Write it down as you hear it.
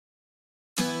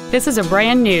This is a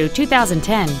brand new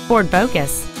 2010 Ford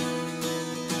Focus.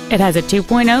 It has a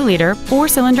 2.0-liter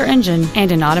four-cylinder engine and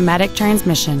an automatic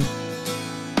transmission.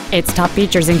 Its top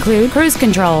features include cruise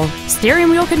control, steering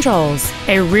wheel controls,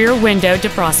 a rear window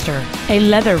defroster, a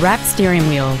leather-wrapped steering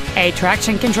wheel, a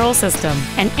traction control system,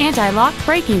 an anti-lock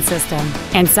braking system,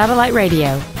 and satellite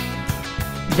radio.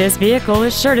 This vehicle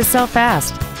is sure to sell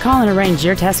fast. Call and arrange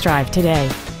your test drive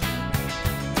today.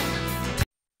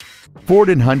 Ford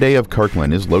and Hyundai of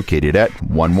Kirkland is located at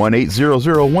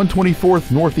 11800 124th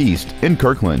Northeast in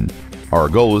Kirkland. Our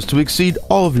goal is to exceed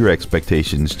all of your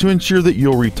expectations to ensure that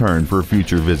you'll return for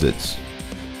future visits.